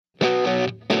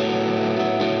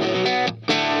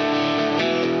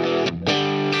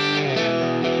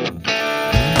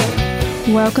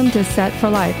Welcome to Set for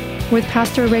Life with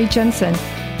Pastor Ray Jensen.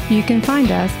 You can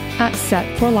find us at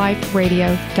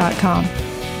setforliferadio.com.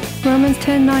 Romans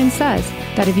 10:9 says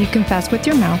that if you confess with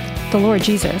your mouth the Lord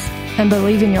Jesus and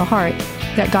believe in your heart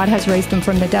that God has raised him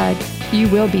from the dead, you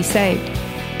will be saved.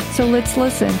 So let's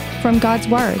listen from God's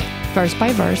Word, verse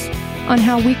by verse, on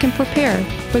how we can prepare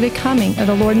for the coming of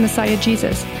the Lord and Messiah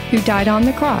Jesus, who died on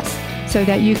the cross so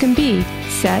that you can be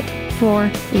set for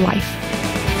life.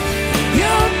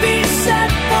 You'll be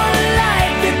set for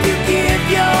life if you give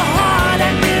your heart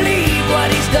and believe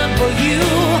what he's done for you.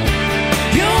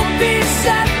 You'll be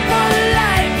set for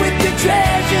life with your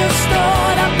treasure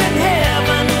stored up in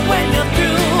heaven when you're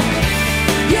through.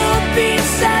 You'll be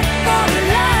set for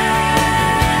life.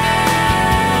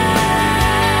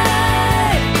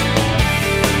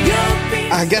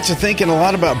 I got to thinking a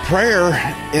lot about prayer,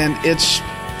 and it's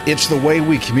the way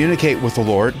we communicate with the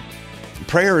Lord.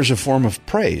 Prayer is a form of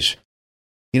praise.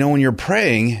 You know, when you're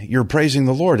praying, you're praising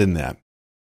the Lord in that.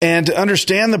 And to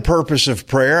understand the purpose of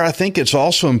prayer, I think it's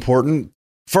also important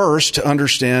first to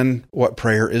understand what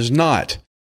prayer is not.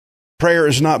 Prayer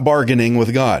is not bargaining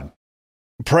with God.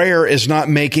 Prayer is not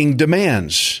making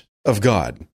demands of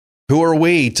God. Who are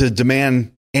we to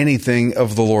demand anything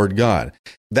of the Lord God?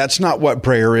 That's not what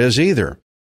prayer is either.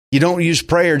 You don't use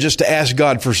prayer just to ask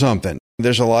God for something.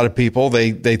 There's a lot of people,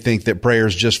 they think that prayer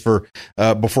is just for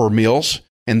before meals,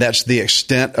 and that's the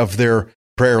extent of their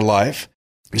prayer life.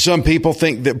 Some people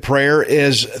think that prayer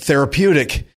is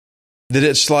therapeutic, that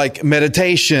it's like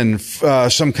meditation,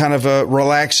 some kind of a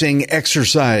relaxing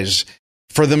exercise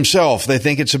for themselves. They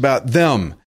think it's about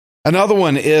them. Another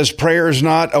one is prayer is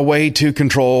not a way to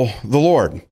control the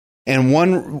Lord. And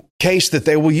one case that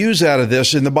they will use out of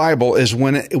this in the Bible is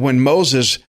when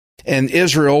Moses and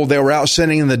Israel, they were out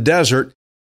sinning in the desert.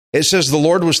 It says the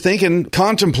Lord was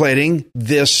contemplating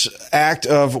this act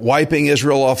of wiping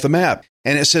Israel off the map.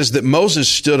 And it says that Moses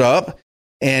stood up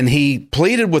and he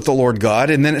pleaded with the Lord God.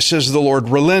 And then it says the Lord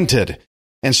relented.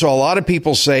 And so a lot of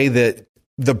people say that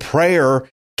the prayer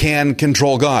can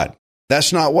control God.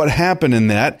 That's not what happened in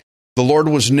that. The Lord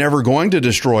was never going to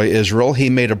destroy Israel. He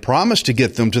made a promise to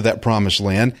get them to that promised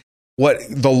land. What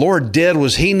the Lord did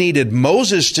was he needed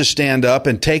Moses to stand up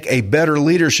and take a better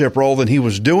leadership role than he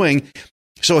was doing.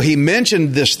 So he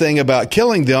mentioned this thing about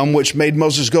killing them, which made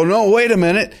Moses go, no, wait a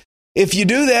minute. If you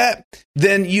do that,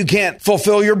 then you can't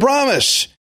fulfill your promise.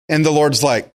 And the Lord's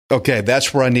like, okay,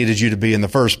 that's where I needed you to be in the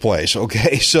first place.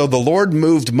 Okay, so the Lord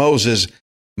moved Moses.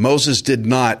 Moses did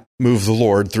not move the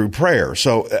Lord through prayer.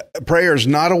 So prayer is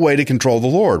not a way to control the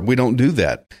Lord. We don't do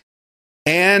that.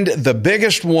 And the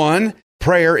biggest one,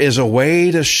 prayer is a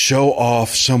way to show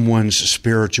off someone's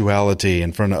spirituality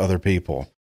in front of other people.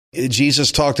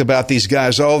 Jesus talked about these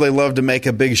guys, they love to make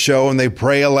a big show and they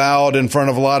pray aloud in front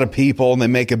of a lot of people and they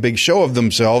make a big show of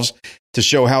themselves to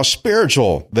show how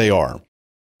spiritual they are.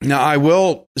 Now, I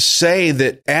will say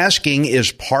that asking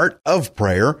is part of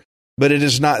prayer, but it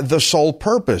is not the sole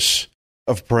purpose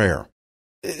of prayer.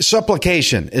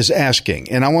 Supplication is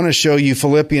asking, and I want to show you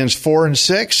Philippians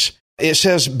 4:6. It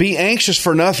says, be anxious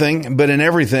for nothing, but in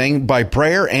everything, by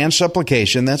prayer and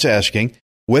supplication, that's asking,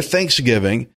 with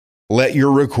thanksgiving, let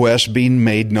your requests be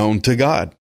made known to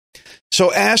God.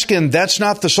 So asking, that's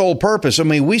not the sole purpose. I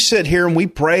mean, we sit here and we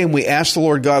pray and we ask the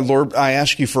Lord God, Lord, I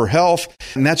ask you for health,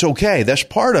 and that's okay. That's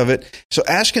part of it. So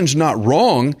asking's not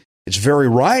wrong. It's very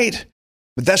right,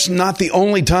 but that's not the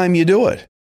only time you do it.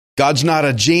 God's not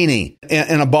a genie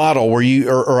in a bottle where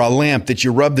or a lamp that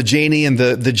you rub the genie and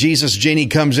the Jesus genie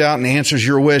comes out and answers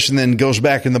your wish and then goes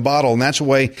back in the bottle. And that's the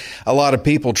way a lot of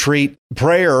people treat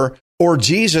prayer. Or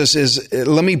Jesus is,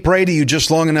 let me pray to you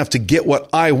just long enough to get what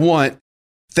I want.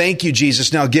 Thank you,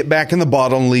 Jesus. Now get back in the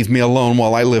bottle and leave me alone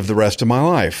while I live the rest of my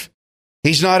life.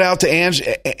 He's not out to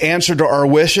answer to our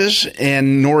wishes,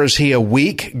 and nor is he a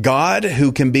weak God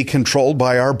who can be controlled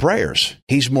by our prayers.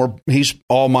 He's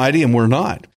almighty and we're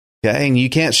not. Okay, and you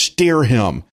can't steer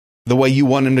him the way you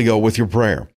want him to go with your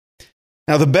prayer.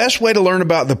 Now, the best way to learn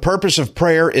about the purpose of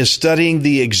prayer is studying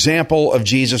the example of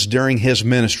Jesus during his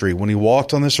ministry. When he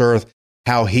walked on this earth,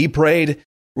 how he prayed,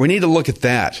 we need to look at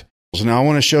that. So now I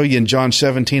want to show you in John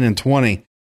 17:20.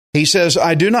 He says,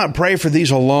 I do not pray for these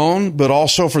alone, but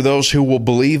also for those who will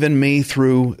believe in me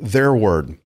through their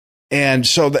word. And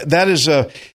so that is a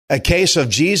case of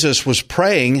Jesus was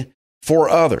praying for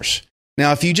others.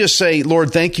 Now, if you just say,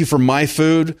 Lord, thank you for my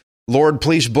food, Lord,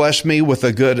 please bless me with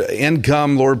a good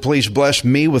income. Lord, please bless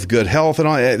me with good health. And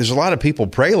all. There's a lot of people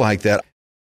pray like that.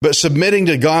 But submitting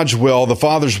to God's will, the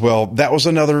Father's will, that was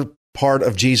another part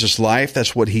of Jesus' life.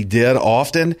 That's what he did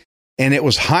often. And it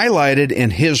was highlighted in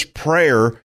his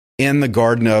prayer in the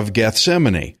Garden of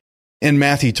Gethsemane in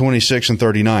Matthew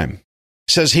 26:39.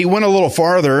 It says, he went a little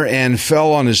farther and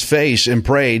fell on his face and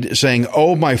prayed, saying,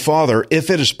 "Oh, my Father, if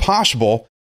it is possible,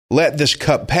 let this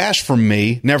cup pass from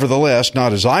me. Nevertheless,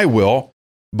 not as I will,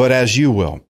 but as you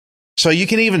will." So you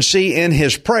can even see in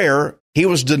his prayer, he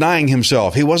was denying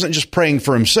himself. He wasn't just praying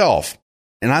for himself.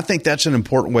 And I think that's an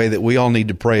important way that we all need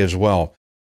to pray as well.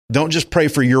 Don't just pray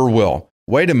for your will.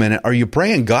 Wait a minute. Are you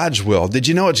praying God's will? Did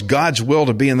you know it's God's will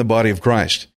to be in the body of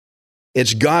Christ?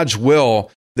 It's God's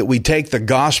will that we take the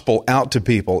gospel out to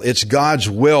people. It's God's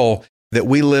will that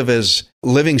we live as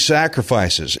living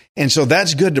sacrifices. And so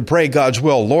that's good to pray God's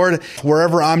will. Lord,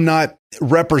 wherever I'm not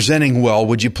representing well,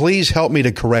 would you please help me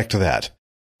to correct that?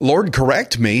 Lord,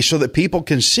 correct me so that people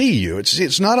can see you.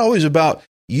 It's not always about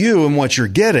you and what you're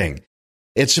getting.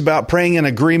 It's about praying in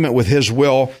agreement with his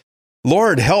will.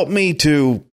 Lord, help me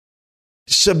to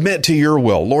submit to your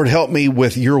will. Lord, help me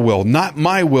with your will. Not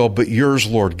my will, but yours,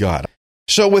 Lord God.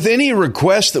 So with any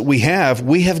request that we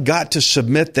have got to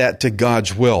submit that to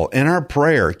God's will. In our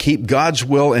prayer, keep God's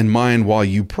will in mind while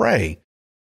you pray.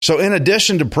 So in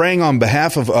addition to praying on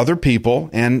behalf of other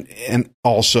people and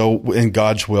also in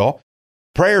God's will,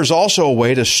 prayer is also a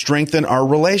way to strengthen our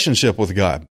relationship with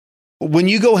God. When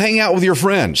you go hang out with your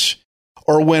friends,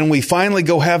 or when we finally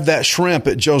go have that shrimp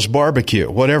at Joe's barbecue,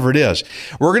 whatever it is,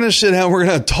 we're going to sit down, we're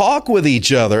going to talk with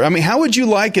each other. I mean, how would you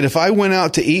like it if I went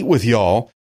out to eat with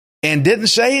y'all and didn't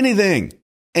say anything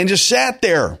and just sat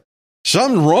there?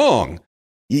 Something's wrong.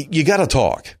 You got to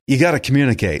talk. You got to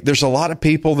communicate. There's a lot of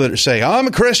people that say, "I'm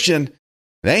a Christian."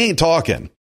 They ain't talking.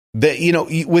 That,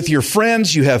 with your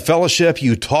friends, you have fellowship,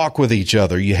 you talk with each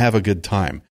other, you have a good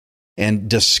time and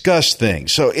discuss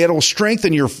things. So it'll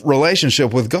strengthen your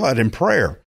relationship with God in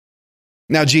prayer.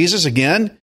 Now, Jesus,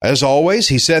 again, as always,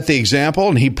 he set the example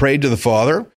and he prayed to the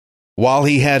Father while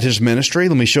he had his ministry.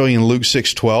 Let me show you in Luke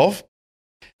 6:12.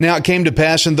 Now it came to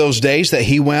pass in those days that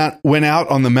he went out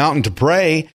on the mountain to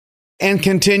pray and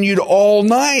continued all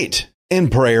night in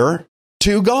prayer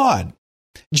to God.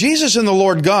 Jesus and the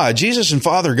Lord God, Jesus and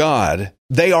Father God,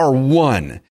 they are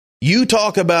one. You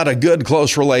talk about a good,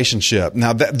 close relationship.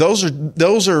 Now, those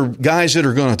are guys that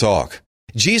are going to talk.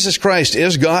 Jesus Christ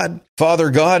is God.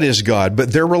 Father God is God.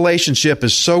 But their relationship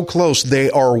is so close, they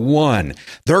are one.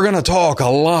 They're going to talk a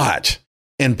lot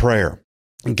in prayer.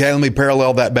 Okay, let me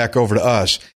parallel that back over to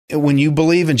us. When you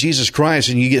believe in Jesus Christ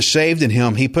and you get saved in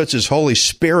him, he puts his Holy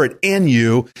Spirit in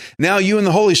you. Now you and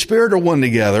the Holy Spirit are one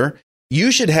together.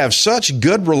 You should have such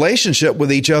good relationship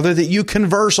with each other that you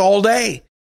converse all day,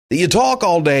 that you talk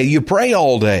all day, you pray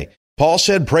all day. Paul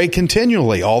said pray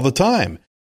continually all the time.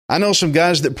 I know some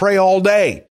guys that pray all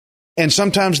day, and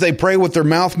sometimes they pray with their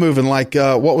mouth moving like,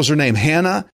 what was her name?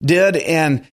 Hannah did,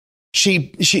 and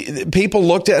people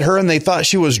looked at her and they thought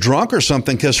she was drunk or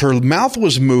something because her mouth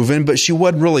was moving, but she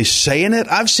wasn't really saying it.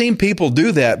 I've seen people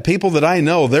do that. People that I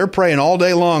know, they're praying all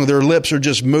day long. Their lips are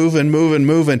just moving,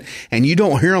 and you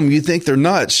don't hear them. You think they're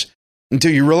nuts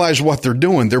until you realize what they're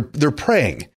doing. They're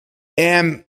praying.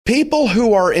 And people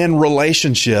who are in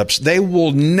relationships, they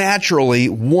will naturally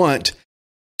want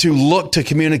to look to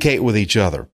communicate with each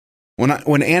other.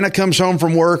 When Anna comes home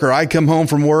from work or I come home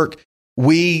from work,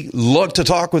 we look to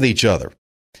talk with each other.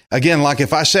 Again, like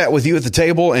if I sat with you at the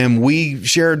table and we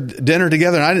shared dinner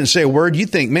together and I didn't say a word, you'd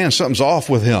think, man, something's off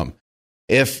with him.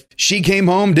 If she came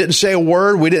home, didn't say a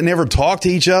word, we didn't ever talk to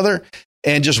each other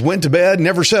and just went to bed,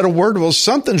 never said a word, well,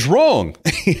 something's wrong.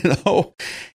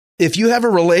 If you have a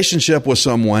relationship with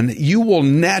someone, you will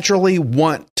naturally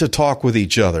want to talk with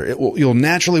each other. You'll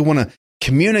naturally want to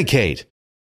communicate.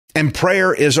 And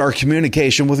prayer is our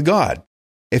communication with God.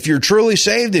 If you're truly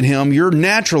saved in him, you're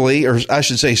naturally, or I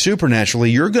should say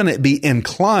supernaturally, you're going to be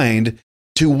inclined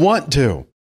to want to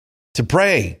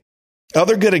pray.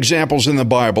 Other good examples in the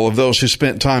Bible of those who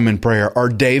spent time in prayer are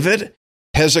David,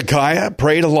 Hezekiah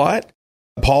prayed a lot,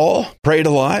 Paul prayed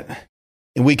a lot,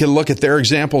 and we can look at their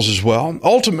examples as well.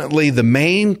 Ultimately, the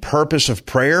main purpose of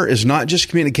prayer is not just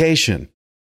communication.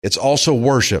 It's also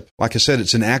worship. Like I said,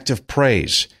 it's an act of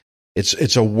praise.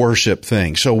 It's a worship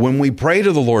thing. So when we pray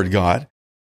to the Lord God,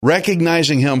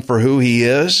 recognizing him for who he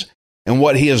is and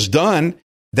what he has done,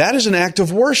 that is an act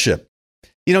of worship.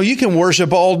 You can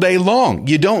worship all day long.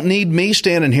 You don't need me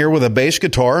standing here with a bass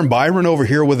guitar and Byron over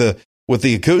here with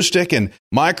the acoustic and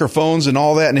microphones and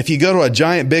all that. And if you go to a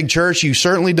giant big church, you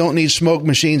certainly don't need smoke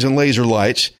machines and laser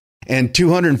lights and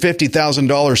 $250,000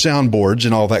 soundboards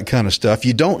and all that kind of stuff.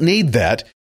 You don't need that.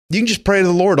 You can just pray to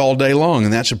the Lord all day long,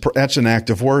 and that's an act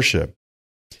of worship.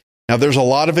 Now, there's a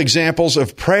lot of examples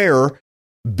of prayer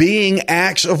being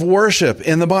acts of worship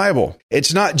in the Bible.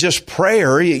 It's not just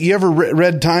prayer. You ever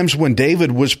read times when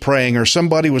David was praying or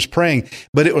somebody was praying,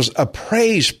 but it was a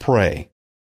praise pray.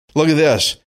 Look at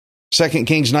this. 2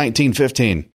 Kings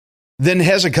 19:15. Then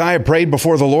Hezekiah prayed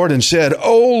before the Lord and said,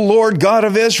 O Lord God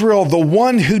of Israel, the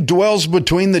one who dwells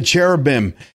between the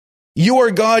cherubim, you are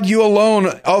God, you alone.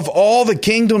 Of all the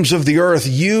kingdoms of the earth,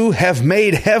 you have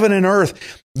made heaven and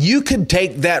earth. You could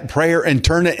take that prayer and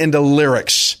turn it into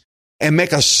lyrics and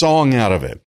make a song out of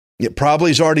it. It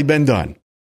probably has already been done.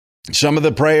 Some of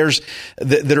the prayers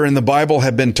that are in the Bible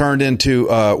have been turned into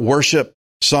worship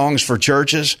songs for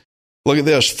churches. Look at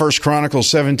this, 1 Chronicles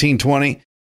 17:20.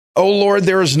 O Lord,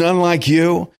 there is none like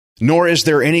you, nor is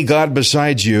there any God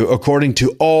besides you, according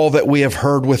to all that we have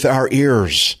heard with our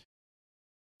ears.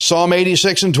 Psalm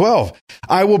 86:12.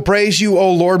 I will praise you,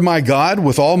 O Lord my God,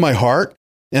 with all my heart,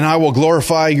 and I will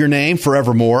glorify your name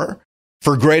forevermore.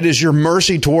 For great is your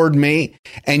mercy toward me,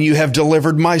 and you have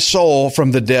delivered my soul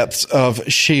from the depths of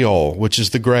Sheol, which is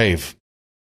the grave.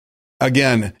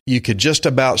 Again, you could just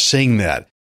about sing that.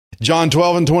 John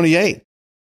 12:28.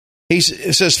 He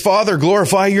says, Father,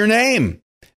 glorify your name.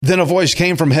 Then a voice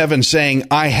came from heaven saying,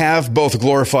 I have both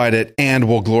glorified it and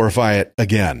will glorify it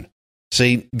again.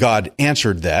 See, God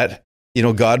answered that. You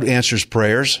know, God answers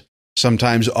prayers,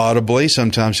 sometimes audibly,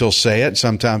 sometimes he'll say it,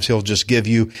 sometimes he'll just give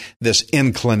you this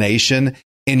inclination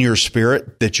in your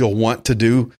spirit that you'll want to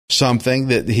do something,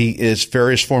 that he is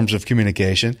various forms of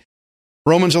communication.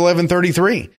 Romans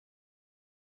 11:33.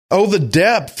 Oh, the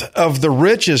depth of the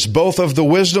riches, both of the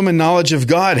wisdom and knowledge of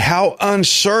God. How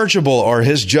unsearchable are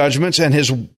his judgments and his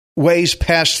ways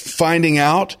past finding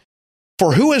out.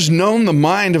 For who has known the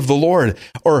mind of the Lord,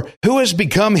 or who has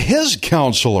become his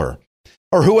counselor,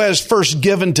 or who has first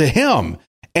given to him,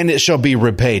 and it shall be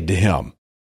repaid to him?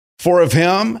 For of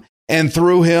him, and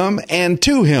through him, and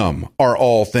to him are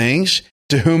all things,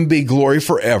 to whom be glory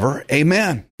forever.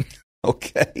 Amen.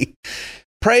 Okay.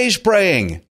 Praise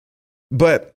praying.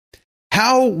 But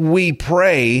how we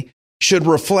pray should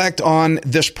reflect on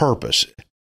this purpose.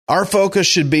 Our focus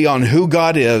should be on who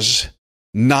God is,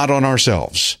 not on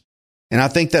ourselves. And I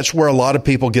think that's where a lot of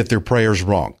people get their prayers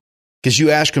wrong. Because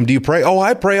you ask them, do you pray? Oh,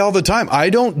 I pray all the time. I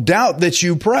don't doubt that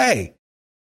you pray.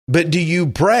 But do you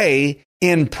pray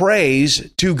in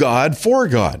praise to God for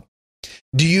God?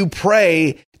 Do you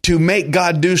pray to make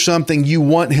God do something you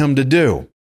want him to do?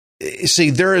 See,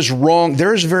 there is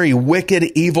very wicked,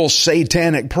 evil,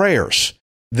 satanic prayers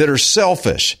that are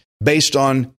selfish, based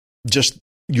on just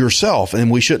yourself, and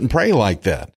we shouldn't pray like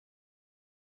that.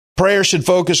 Prayer should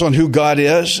focus on who God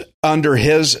is, under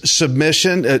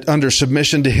submission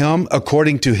to him,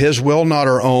 according to his will, not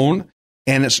our own,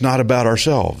 and it's not about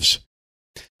ourselves.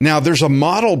 Now, there's a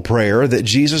model prayer that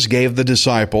Jesus gave the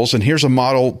disciples, and here's a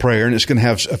model prayer, and it's going to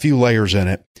have a few layers in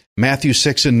it. Matthew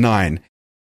 6:9.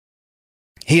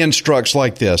 He instructs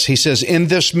like this. He says, in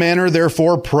this manner,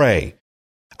 therefore, pray.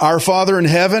 Our Father in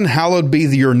heaven, hallowed be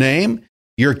your name.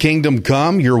 Your kingdom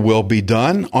come, your will be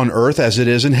done on earth as it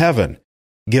is in heaven.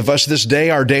 Give us this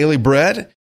day our daily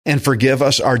bread, and forgive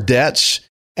us our debts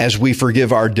as we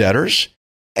forgive our debtors.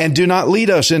 And do not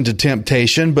lead us into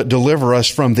temptation, but deliver us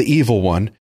from the evil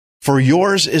one. For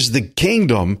yours is the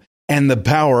kingdom and the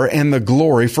power and the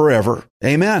glory forever.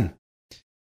 Amen.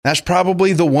 That's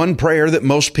probably the one prayer that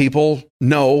most people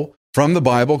know from the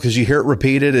Bible, because you hear it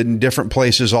repeated in different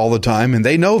places all the time, and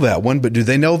they know that one, but do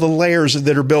they know the layers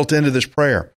that are built into this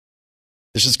prayer?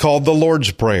 This is called the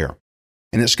Lord's Prayer,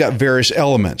 and it's got various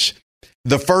elements.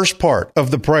 The first part of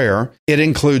the prayer, it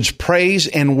includes praise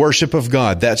and worship of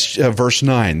God. That's verse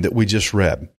 9 that we just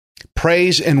read.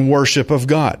 Praise and worship of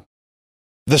God.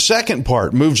 The second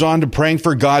part moves on to praying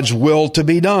for God's will to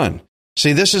be done.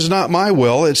 See, this is not my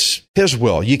will, it's his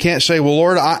will. You can't say, well,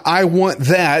 Lord, I want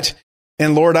that,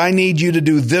 and Lord, I need you to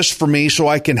do this for me so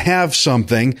I can have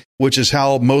something, which is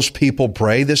how most people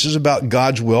pray. This is about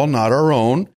God's will, not our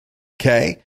own.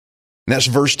 Okay? And that's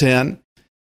verse 10.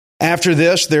 After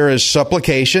this, there is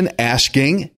supplication,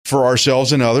 asking for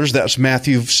ourselves and others. That's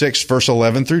Matthew 6, verse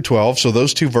 11 through 12. So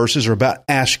those two verses are about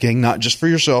asking, not just for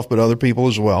yourself, but other people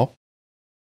as well.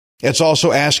 It's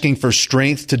also asking for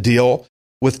strength to deal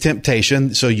with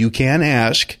temptation. So you can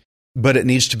ask, but it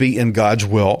needs to be in God's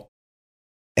will.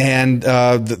 And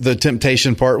the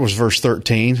temptation part was verse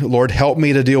 13. Lord, help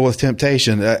me to deal with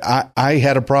temptation. I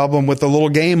had a problem with the little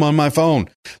game on my phone.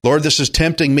 Lord, this is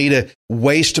tempting me to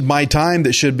waste my time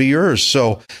that should be yours.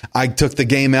 So I took the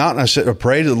game out and I said, I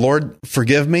prayed to the Lord,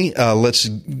 forgive me. Let's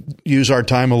use our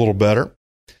time a little better.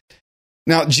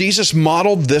 Now, Jesus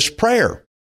modeled this prayer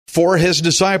for his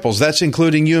disciples. That's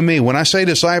including you and me. When I say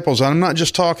disciples, I'm not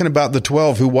just talking about the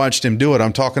 12 who watched him do it.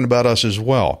 I'm talking about us as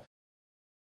well.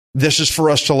 This is for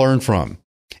us to learn from.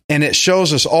 And it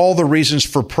shows us all the reasons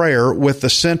for prayer with the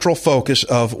central focus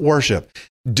of worship.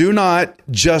 Do not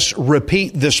just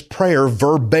repeat this prayer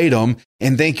verbatim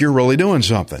and think you're really doing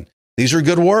something. These are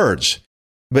good words.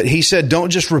 But he said, don't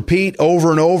just repeat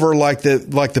over and over like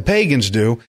the pagans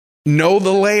do. Know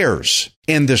the layers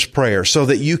in this prayer so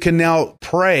that you can now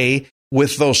pray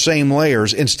with those same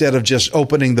layers instead of just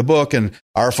opening the book and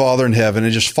Our Father in Heaven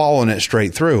and just following it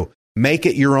straight through. Make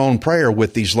it your own prayer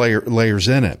with these layers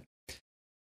in it.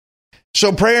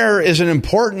 So prayer is an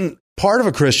important part of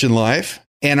a Christian life,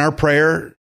 and our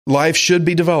prayer life should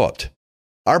be developed.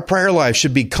 Our prayer life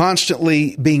should be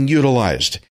constantly being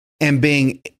utilized and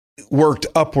being worked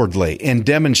upwardly and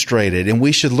demonstrated, and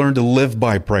we should learn to live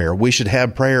by prayer. We should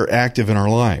have prayer active in our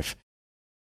life.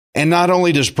 And not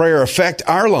only does prayer affect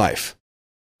our life,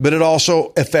 but it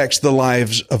also affects the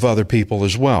lives of other people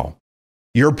as well.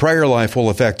 Your prayer life will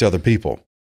affect other people.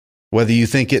 Whether you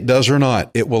think it does or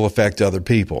not, it will affect other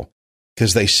people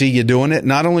because they see you doing it.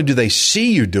 Not only do they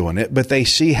see you doing it, but they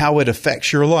see how it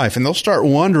affects your life. And they'll start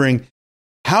wondering,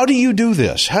 how do you do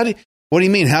this? What do you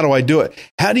mean, how do I do it?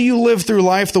 How do you live through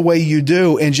life the way you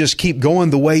do and just keep going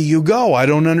the way you go? I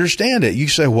don't understand it. You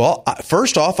say, well,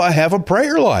 first off, I have a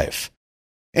prayer life.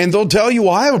 And they'll tell you,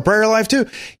 well, I have a prayer life too.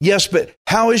 Yes, but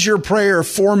how is your prayer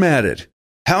formatted?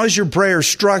 How is your prayer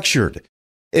structured?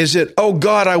 Is it, oh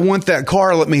God, I want that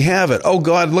car, let me have it. Oh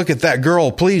God, look at that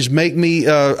girl, please make me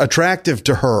attractive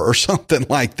to her, or something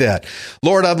like that.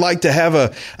 Lord, I'd like to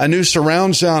have a new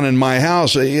surround sound in my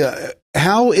house.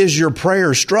 How is your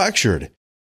prayer structured?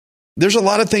 There's a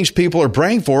lot of things people are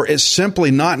praying for. It's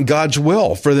simply not God's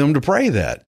will for them to pray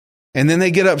that. And then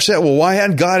they get upset. Well, why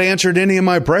hadn't God answered any of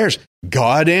my prayers?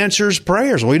 God answers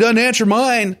prayers. Well, he doesn't answer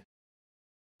mine.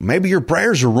 Maybe your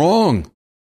prayers are wrong.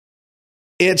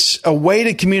 It's a way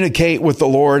to communicate with the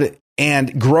Lord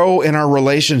and grow in our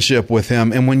relationship with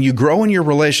him. And when you grow in your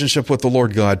relationship with the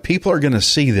Lord God, people are going to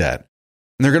see that.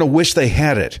 And they're going to wish they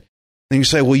had it. And you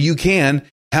say, well, you can.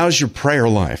 How's your prayer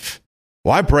life?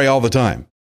 Well, I pray all the time.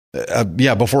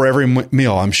 Before every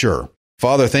meal, I'm sure.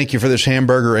 Father, thank you for this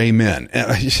hamburger. Amen.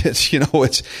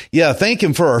 Thank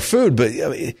him for our food, but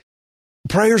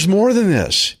prayer's more than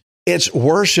this. It's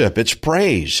worship. It's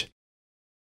praise.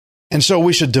 And so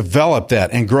we should develop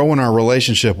that and grow in our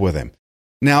relationship with him.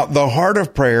 Now, the heart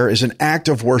of prayer is an act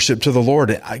of worship to the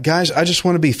Lord. Guys, I just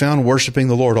want to be found worshiping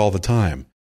the Lord all the time.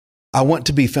 I want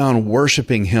to be found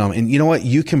worshiping him. And you know what?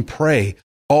 You can pray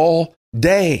all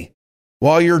day.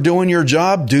 While you're doing your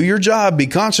job, do your job. Be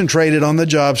concentrated on the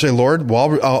job. Say, Lord,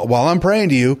 while I'm praying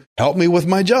to you, help me with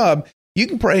my job. You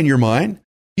can pray in your mind.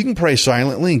 You can pray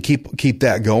silently and keep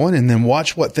that going, and then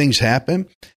watch what things happen.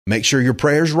 Make sure your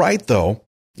prayer's right, though,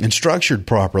 and structured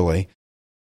properly,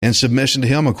 in submission to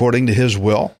him according to his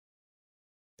will.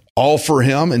 All for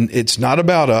him, and it's not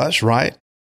about us, right?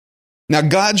 Now,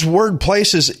 God's word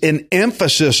places an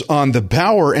emphasis on the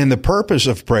power and the purpose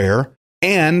of prayer,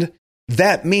 and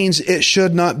that means it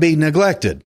should not be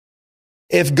neglected.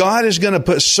 If God is going to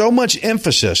put so much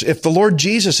emphasis, if the Lord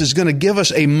Jesus is going to give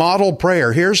us a model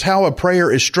prayer, here's how a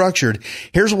prayer is structured,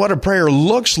 here's what a prayer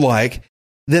looks like,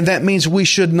 then that means we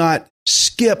should not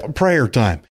skip prayer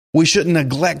time. We shouldn't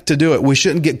neglect to do it. We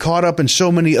shouldn't get caught up in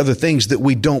so many other things that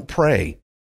we don't pray.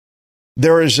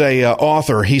 There is a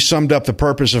author, he summed up the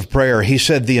purpose of prayer. He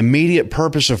said the immediate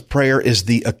purpose of prayer is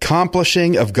the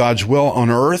accomplishing of God's will on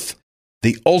earth.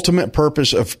 The ultimate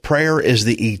purpose of prayer is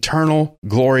the eternal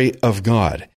glory of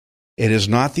God. It is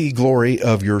not the glory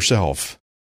of yourself.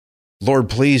 Lord,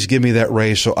 please give me that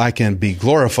raise so I can be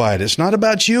glorified. It's not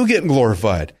about you getting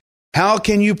glorified. How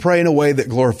can you pray in a way that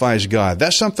glorifies God?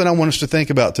 That's something I want us to think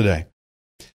about today.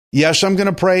 Yes, I'm going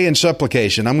to pray in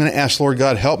supplication. I'm going to ask, Lord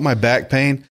God, help my back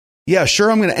pain. Yeah, sure,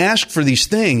 I'm going to ask for these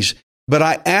things, but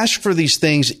I ask for these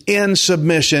things in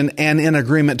submission and in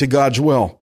agreement to God's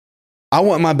will. I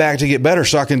want my back to get better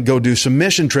so I can go do some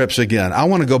mission trips again. I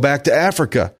want to go back to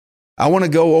Africa. I want to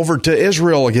go over to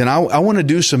Israel again. I want to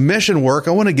do some mission work.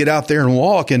 I want to get out there and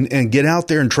walk and get out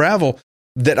there and travel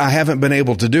that I haven't been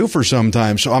able to do for some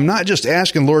time. So I'm not just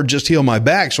asking, Lord, just heal my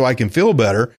back so I can feel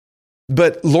better,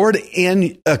 but Lord,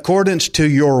 in accordance to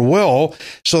your will,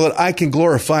 so that I can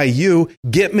glorify you,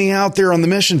 get me out there on the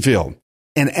mission field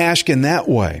and ask in that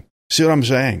way. See what I'm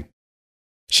saying?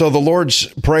 So the Lord's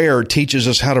Prayer teaches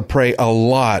us how to pray a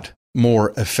lot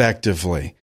more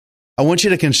effectively. I want you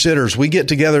to consider, as we get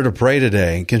together to pray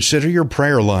today, consider your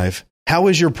prayer life. How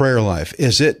is your prayer life?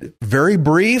 Is it very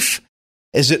brief?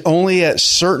 Is it only at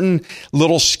certain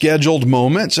little scheduled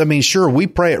moments? I mean, sure, we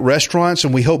pray at restaurants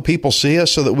and we hope people see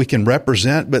us so that we can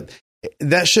represent, but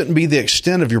that shouldn't be the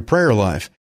extent of your prayer life.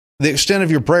 The extent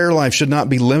of your prayer life should not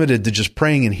be limited to just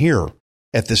praying in here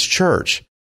at this church.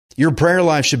 Your prayer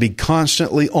life should be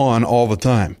constantly on all the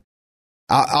time.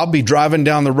 I'll be driving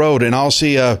down the road and I'll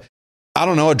see a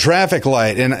traffic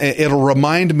light, and it'll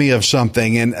remind me of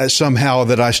something, and somehow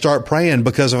that I start praying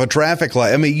because of a traffic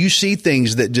light. I mean, you see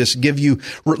things that just give you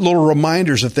little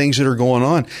reminders of things that are going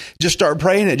on. Just start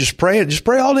praying it. Just pray it. Just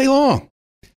pray all day long.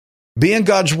 Be in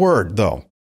God's word, though.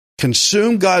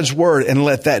 Consume God's word and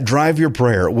let that drive your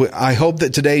prayer. I hope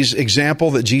that today's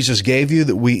example that Jesus gave you,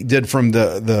 that we did from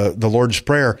the Lord's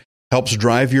Prayer, helps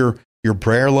drive your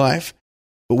prayer life.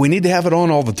 But we need to have it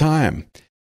on all the time.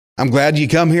 I'm glad you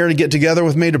come here to get together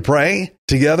with me to pray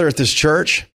together at this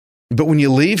church. But when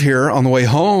you leave here on the way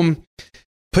home,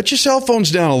 put your cell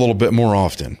phones down a little bit more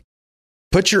often.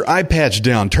 Put your iPads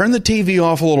down. Turn the TV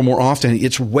off a little more often.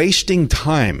 It's wasting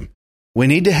time. We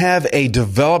need to have a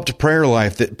developed prayer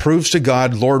life that proves to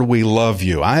God, Lord, we love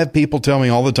you. I have people tell me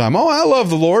all the time, oh, I love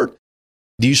the Lord.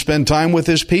 Do you spend time with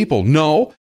his people?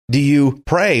 No. Do you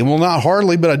pray? Well, not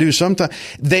hardly, but I do sometimes.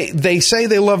 They say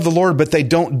they love the Lord, but they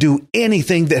don't do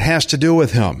anything that has to do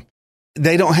with him.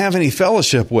 They don't have any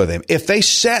fellowship with him. If they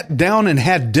sat down and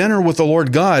had dinner with the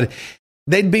Lord God,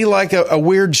 they'd be like a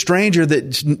weird stranger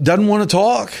that doesn't want to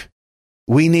talk.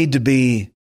 We need to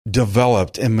be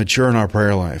developed and mature in our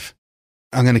prayer life.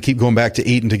 I'm going to keep going back to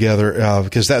eating together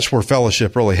because that's where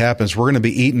fellowship really happens. We're going to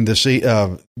be eating this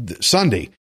Sunday.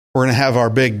 We're going to have our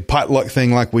big potluck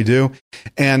thing like we do.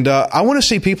 And I want to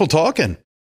see people talking.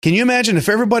 Can you imagine if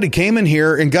everybody came in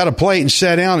here and got a plate and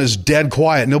sat down as dead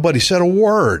quiet? Nobody said a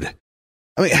word.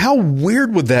 I mean, how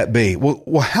weird would that be?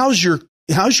 Well, how's your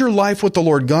life with the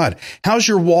Lord God? How's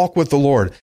your walk with the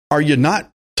Lord? Are you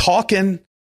not talking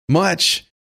much?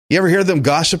 You ever hear them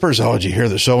gossipers? Oh, did you hear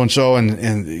the so-and-so and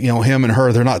him and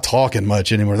her, they're not talking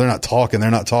much anymore. They're not talking.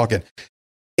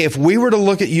 If we were to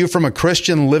look at you from a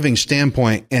Christian living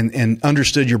standpoint and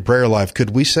understood your prayer life, could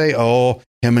we say, oh,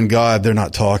 him and God, they're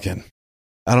not talking?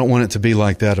 I don't want it to be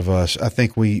like that of us. I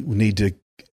think we need to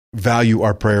value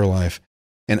our prayer life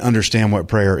and understand what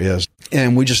prayer is.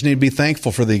 And we just need to be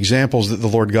thankful for the examples that the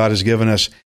Lord God has given us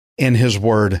in his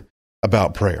word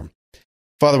about prayer.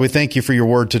 Father, we thank you for your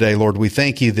word today, Lord. We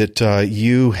thank you that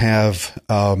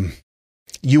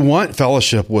you want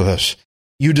fellowship with us.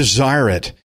 You desire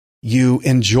it. You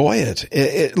enjoy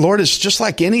it. Lord, it's just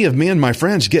like any of me and my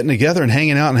friends getting together and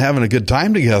hanging out and having a good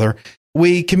time together.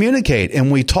 We communicate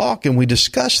and we talk and we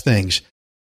discuss things.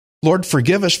 Lord,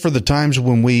 forgive us for the times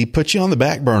when we put you on the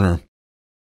back burner.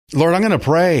 Lord, I'm going to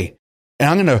pray and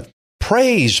I'm going to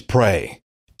pray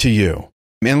to you.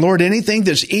 And Lord, anything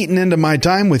that's eaten into my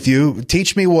time with you,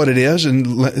 teach me what it is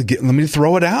and let me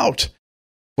throw it out.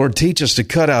 Lord, teach us to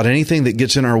cut out anything that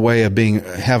gets in our way of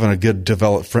having a good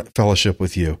developed fellowship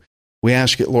with you. We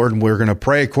ask it, Lord, and we're going to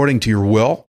pray according to your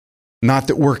will. Not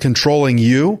that we're controlling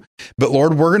you, but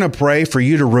Lord, we're going to pray for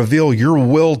you to reveal your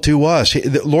will to us.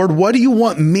 Lord, what do you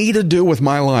want me to do with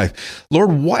my life?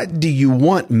 Lord, what do you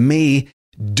want me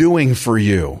doing for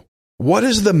you? What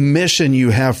is the mission you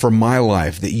have for my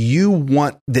life that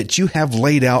you have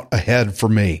laid out ahead for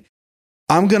me?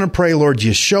 I'm going to pray, Lord,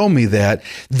 you show me that.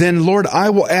 Then, Lord, I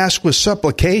will ask with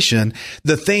supplication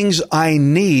the things I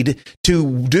need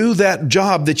to do that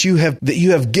job that you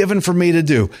have given for me to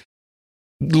do.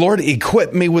 Lord,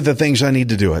 equip me with the things I need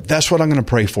to do it. That's what I'm going to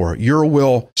pray for. Your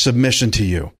will, submission to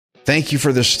you. Thank you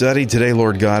for this study today,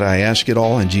 Lord God. I ask it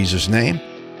all in Jesus' name.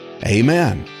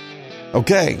 Amen.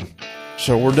 Okay.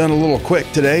 So we're done a little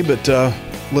quick today, but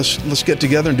let's get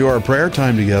together and do our prayer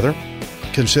time together.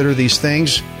 Consider these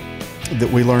things that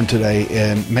we learned today,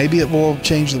 and maybe it will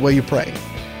change the way you pray.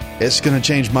 It's going to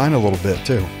change mine a little bit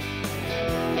too.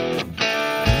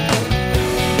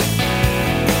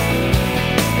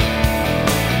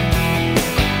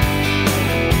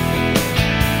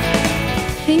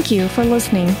 Thank you for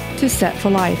listening to Set for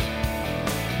Life.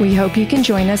 We hope you can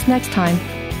join us next time,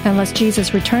 unless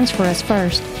Jesus returns for us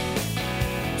first.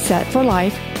 Set for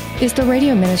Life is the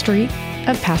radio ministry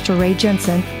of Pastor Ray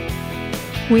Jensen.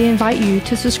 We invite you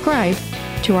to subscribe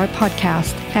to our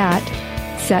podcast at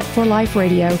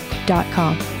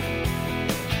setforliferadio.com.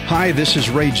 Hi, this is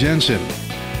Ray Jensen.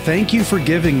 Thank you for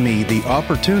giving me the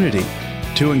opportunity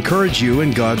to encourage you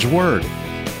in God's Word.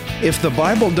 If the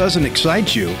Bible doesn't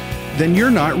excite you, then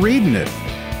you're not reading it.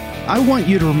 I want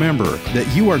you to remember that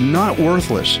you are not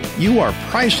worthless. You are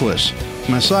priceless.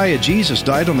 Messiah Jesus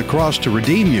died on the cross to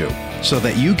redeem you so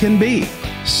that you can be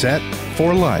set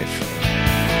for life.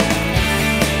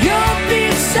 You'll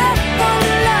be set for